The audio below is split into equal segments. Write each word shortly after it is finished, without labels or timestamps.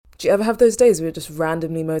Do you ever have those days where you're just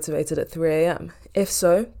randomly motivated at 3 a.m? If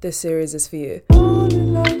so, this series is for you.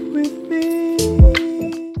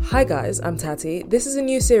 Hi guys, I'm Tati. This is a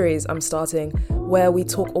new series I'm starting where we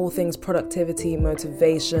talk all things productivity,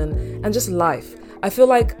 motivation, and just life. I feel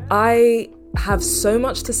like I have so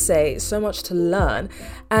much to say, so much to learn,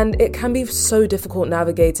 and it can be so difficult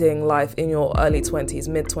navigating life in your early 20s,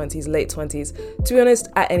 mid 20s, late 20s, to be honest,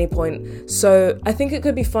 at any point. So I think it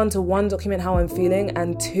could be fun to one, document how I'm feeling,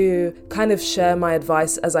 and two, kind of share my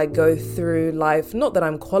advice as I go through life. Not that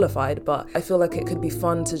I'm qualified, but I feel like it could be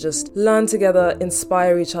fun to just learn together,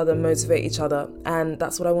 inspire each other, motivate each other, and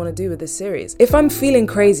that's what I want to do with this series. If I'm feeling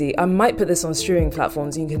crazy, I might put this on streaming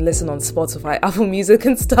platforms. You can listen on Spotify, Apple Music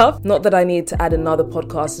and stuff. Not that I need to add another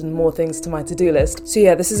podcast and more things to my to-do list. So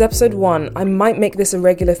yeah, this is episode 1. I might make this a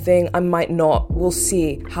regular thing, I might not. We'll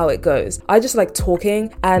see how it goes. I just like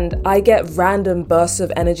talking, and I get random bursts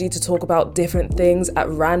of energy to talk about different things at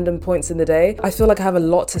random points in the day. I feel like I have a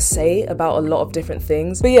lot to say about a lot of different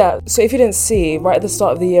things. But yeah, so if you didn't see, right at the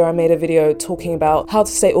start of the year, I made a video talking about how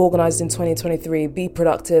to stay organized in 2023, be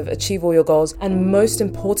productive, achieve all your goals, and most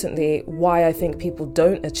importantly, why I think people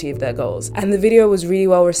don't achieve their goals. And the video was really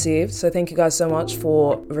well received, so thank you guys so much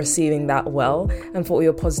for receiving that well and for all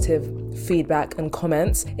your positive feedback and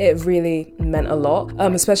comments. It really meant a lot,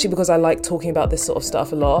 especially because I like talking about this sort of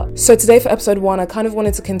stuff a lot. So today for episode 1, I kind of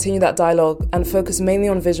wanted to continue that dialogue and focus mainly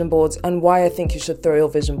on vision boards and why I think you should throw your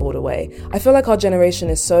vision board away. I feel like our generation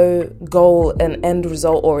is so goal and end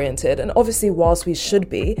result oriented, and obviously whilst we should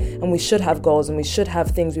be, and we should have goals and we should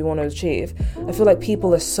have things we want to achieve, I feel like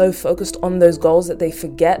people are so focused on those goals that they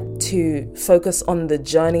forget to focus on the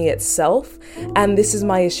journey itself. And this is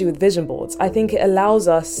my issue with vision boards. I think it allows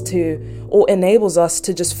us to, or enables us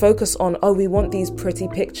to just focus on, oh, we want these pretty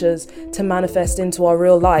pictures to manifest into our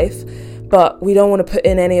real life, but we don't want to put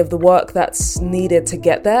in any of the work that's needed to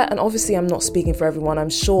get there. And obviously I'm not speaking for everyone. I'm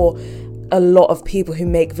sure a lot of people who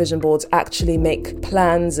make vision boards actually make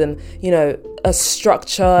plans and, you know, a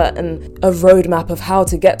structure and a roadmap of how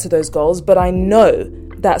to get to those goals. But I know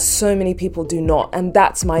that so many people do not, and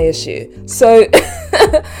that's my issue. So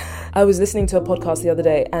I was listening to a podcast the other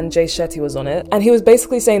day and Jay Shetty was on it, and he was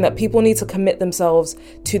basically saying that people need to commit themselves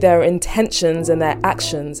to their intentions and their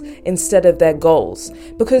actions instead of their goals,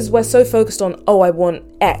 because we're so focused on, oh, I want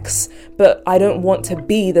X, but I don't want to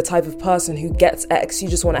be the type of person who gets X. You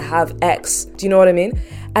just want to have X. Do you know what I mean?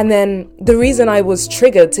 And then the reason I was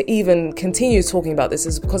triggered to even continue talking about this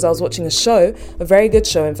is because I was watching a show, a very good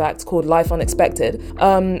show in fact, called Life Unexpected.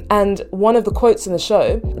 And one of the quotes in the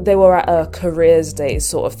show, they were at a careers day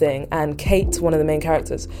sort of thing, and Kate, one of the main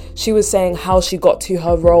characters, she was saying how she got to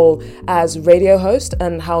her role as radio host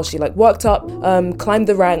and how she like worked up, climbed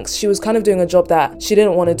the ranks. She was kind of doing a job that she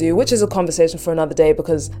didn't want to do, which is a conversation for another day,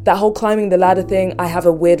 because that whole climbing the ladder thing, I have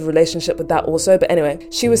a weird relationship with that also. But anyway,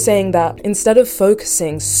 she was saying that instead of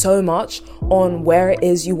focusing so much on where it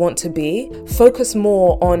is you want to be, focus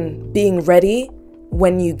more on being ready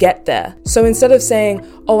when you get there. So instead of saying,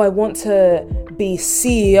 oh, I want to be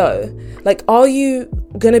CEO, like, are you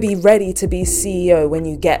going to be ready to be CEO when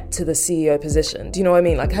you get to the CEO position? Do you know what I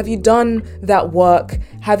mean? Like, have you done that work?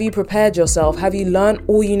 Have you prepared yourself? Have you learned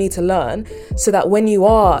all you need to learn so that when you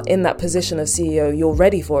are in that position of CEO, you're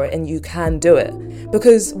ready for it and you can do it?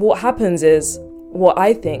 Because what happens is, what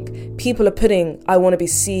I think, people are putting, I want to be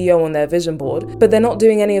CEO on their vision board, but they're not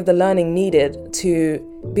doing any of the learning needed to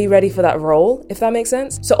be ready for that role, if that makes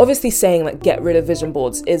sense. So obviously saying like get rid of vision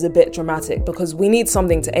boards is a bit dramatic because we need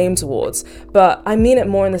something to aim towards, but I mean it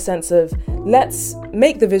more in the sense of, let's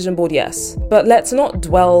make the vision board, yes, but let's not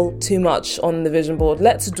dwell too much on the vision board.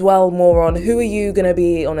 Let's dwell more on who are you going to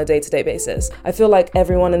be on a day-to-day basis. I feel like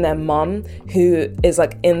everyone and their mum who is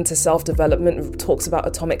like into self-development talks about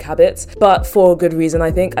Atomic Habits, but for a good reason.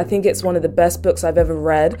 I think it's one of the best books I've ever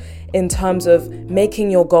read in terms of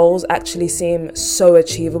making your goals actually seem so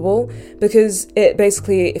achievable, because it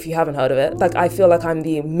basically, if you haven't heard of it, like I feel like I'm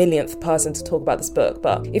the millionth person to talk about this book,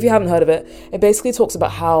 but if you haven't heard of it, it basically talks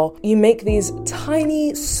about how you make these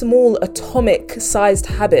tiny, small, atomic sized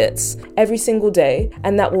habits every single day,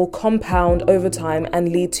 and that will compound over time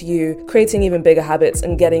and lead to you creating even bigger habits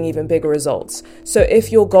and getting even bigger results. So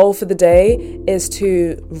if your goal for the day is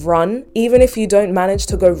to run, even if you don't manage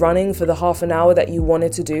to go running for the half an hour that you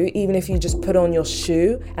wanted to do, even if you just put on your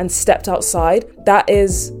shoe and stepped outside, that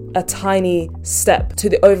is a tiny step to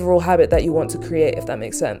the overall habit that you want to create, if that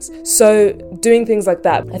makes sense. So doing things like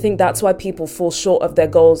that, I think that's why people fall short of their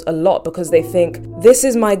goals a lot, because they think, this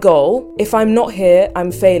is my goal. If I'm not here,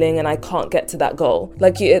 I'm failing and I can't get to that goal.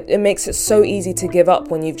 Like it makes it so easy to give up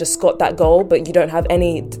when you've just got that goal, but you don't have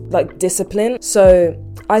any like discipline. So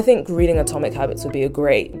I think reading Atomic Habits would be a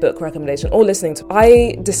great book recommendation, or listening to.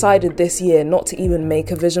 I decided this year not to even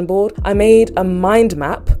make a vision board. I made a mind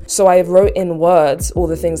map. So I wrote in words all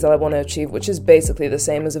the things that I want to achieve, which is basically the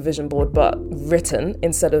same as a vision board, but written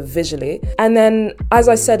instead of visually. And then, as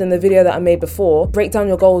I said in the video that I made before, break down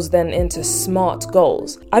your goals then into SMART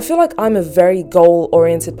goals. I feel like I'm a very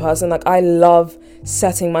goal-oriented person. Like I love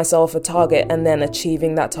setting myself a target and then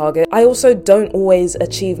achieving that target. I also don't always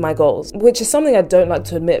achieve my goals, which is something I don't like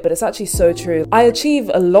to admit, but it's actually so true. I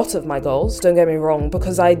achieve a lot of my goals, don't get me wrong,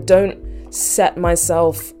 because I don't set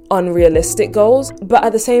myself unrealistic goals, but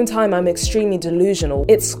at the same time I'm extremely delusional.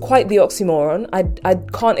 It's quite the oxymoron. I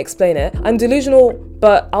can't explain it. I'm delusional,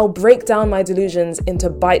 but I'll break down my delusions into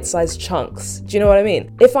bite-sized chunks. Do you know what I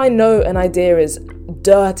mean? If I know an idea is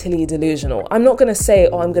dirtily delusional, I'm not going to say,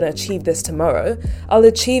 oh, I'm going to achieve this tomorrow. I'll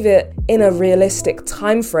achieve it in a realistic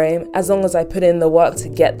time frame as long as I put in the work to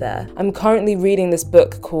get there. I'm currently reading this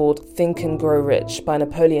book called Think and Grow Rich by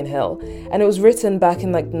Napoleon Hill, and it was written back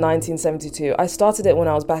in like 1972. I started it when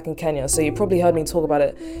I was back in Kenya, so you probably heard me talk about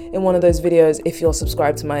it in one of those videos if you're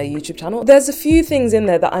subscribed to my YouTube channel. There's a few things in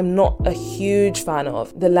there that I'm not a huge fan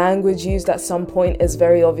of. The language used at some point is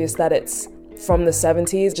very obvious that it's from the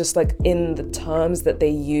 70s, just like in the terms that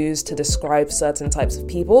they use to describe certain types of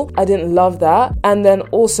people. I didn't love that. And then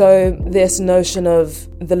also this notion of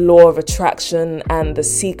the law of attraction and The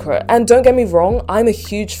Secret. And don't get me wrong, I'm a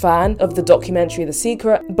huge fan of the documentary The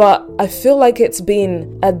Secret, but I feel like it's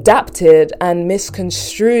been adapted and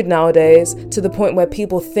misconstrued nowadays to the point where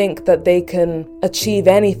people think that they can achieve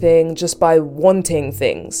anything just by wanting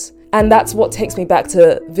things. And that's what takes me back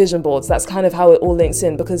to vision boards. That's kind of how it all links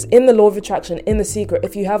in, because in the law of attraction, in The Secret,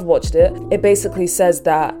 if you have watched it, it basically says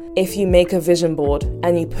that if you make a vision board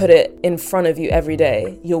and you put it in front of you every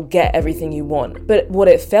day, you'll get everything you want. But what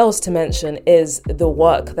it fails to mention is the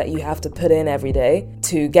work that you have to put in every day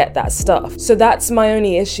to get that stuff. So that's my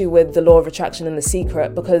only issue with the law of attraction and The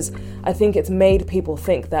Secret, because I think it's made people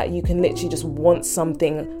think that you can literally just want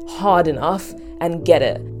something hard enough and get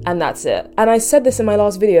it, and that's it. And I said this in my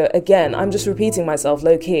last video, again, I'm just repeating myself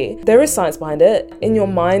low-key. There is science behind it. In your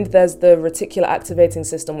mind, there's the reticular activating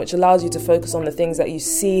system, which allows you to focus on the things that you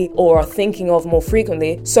see or are thinking of more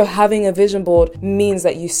frequently. So having a vision board means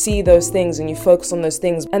that you see those things and you focus on those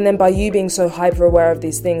things. And then by you being so hyper aware of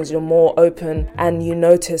these things, you're more open and you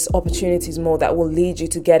notice opportunities more that will lead you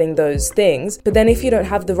to getting those things. But then if you don't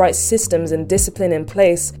have the right systems and discipline in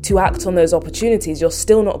place to act on those opportunities, you're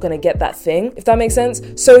still not going to get that thing, if that makes sense.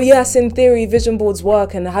 So yes, in theory, vision boards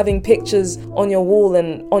work and having pictures on your wall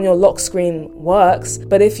and on your lock screen works.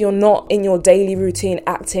 But if you're not in your daily routine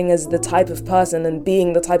acting as the type of person and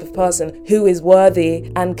being the type of person who is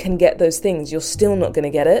worthy and can get those things, you're still not going to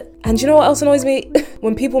get it. And you know what else annoys me?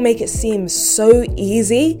 When people make it seem so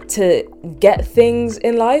easy to get things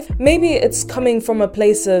in life. Maybe it's coming from a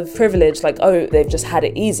place of privilege, like, oh, they've just had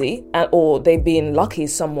it easy, or they've been lucky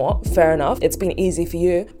somewhat. Fair enough, it's been easy for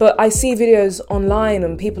you. But I see videos online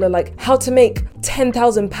and people are like, how to make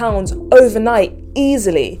 £10,000 overnight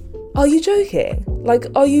easily. Are you joking? Like,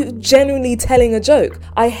 are you genuinely telling a joke?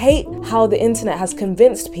 I hate how the internet has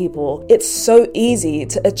convinced people it's so easy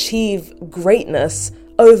to achieve greatness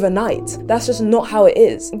overnight. That's just not how it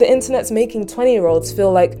is. The internet's making 20-year-olds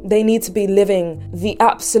feel like they need to be living the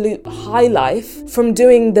absolute high life from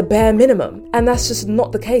doing the bare minimum. And that's just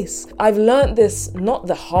not the case. I've learned this not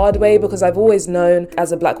the hard way, because I've always known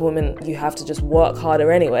as a black woman, you have to just work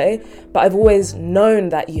harder anyway. But I've always known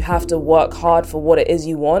that you have to work hard for what it is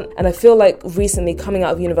you want. And I feel like recently coming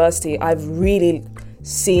out of university, I've really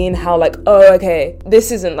seen how like, oh, okay,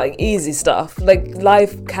 this isn't like easy stuff. Like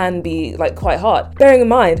life can be like quite hard. Bearing in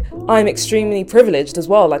mind, I'm extremely privileged as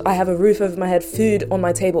well. Like I have a roof over my head, food on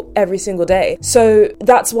my table every single day. So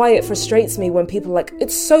that's why it frustrates me when people are like,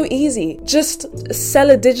 it's so easy. Just sell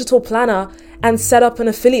a digital planner and set up an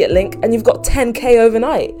affiliate link and you've got 10K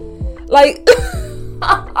overnight. Like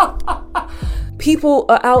people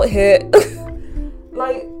are out here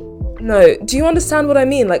like, no, do you understand what I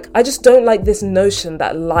mean? Like, I just don't like this notion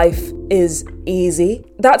that life is easy.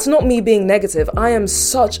 That's not me being negative. I am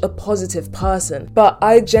such a positive person. But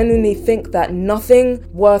I genuinely think that nothing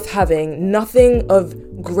worth having, nothing of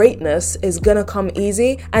greatness is gonna come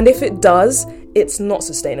easy, and if it does, it's not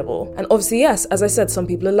sustainable. And obviously, yes, as I said, some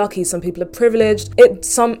people are lucky, some people are privileged.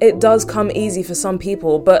 It does come easy for some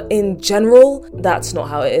people, but in general, that's not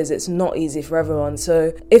how it is. It's not easy for everyone.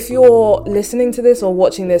 So if you're listening to this or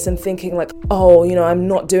watching this and thinking like, oh, I'm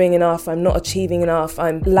not doing enough, I'm not achieving enough,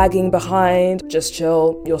 I'm lagging behind, just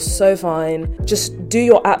chill. You're so fine. Just do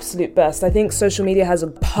your absolute best. I think social media has a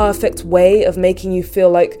perfect way of making you feel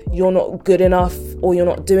like you're not good enough, or you're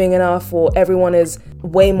not doing enough, or everyone is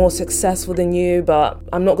way more successful than you. But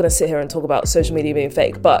I'm not going to sit here and talk about social media being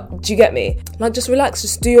fake, but do you get me? Like, just relax,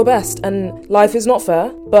 just do your best. And life is not fair,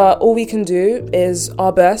 but all we can do is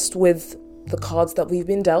our best with the cards that we've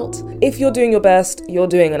been dealt. If you're doing your best, you're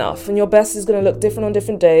doing enough, and your best is going to look different on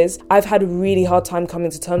different days. I've had a really hard time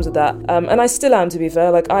coming to terms with that, and I still am, to be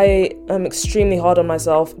fair. Like, I am extremely hard on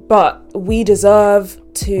myself, but we deserve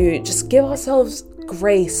to just give ourselves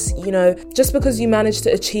grace. Just because you managed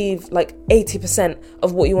to achieve like 80%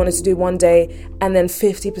 of what you wanted to do one day and then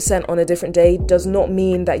 50% on a different day does not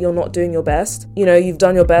mean that you're not doing your best. You've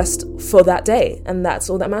done your best for that day, and that's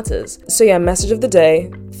all that matters. So yeah, message of the day: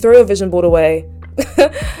 throw your vision board away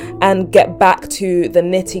and get back to the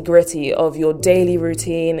nitty-gritty of your daily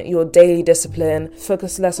routine, your daily discipline.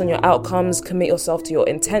 Focus less on your outcomes, commit yourself to your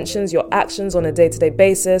intentions, your actions on a day-to-day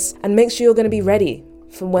basis, and make sure you're going to be ready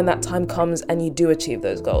for when that time comes and you do achieve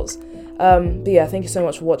those goals. But yeah, thank you so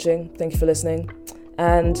much for watching. Thank you for listening.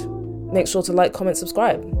 And make sure to like, comment,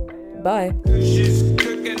 subscribe. Bye.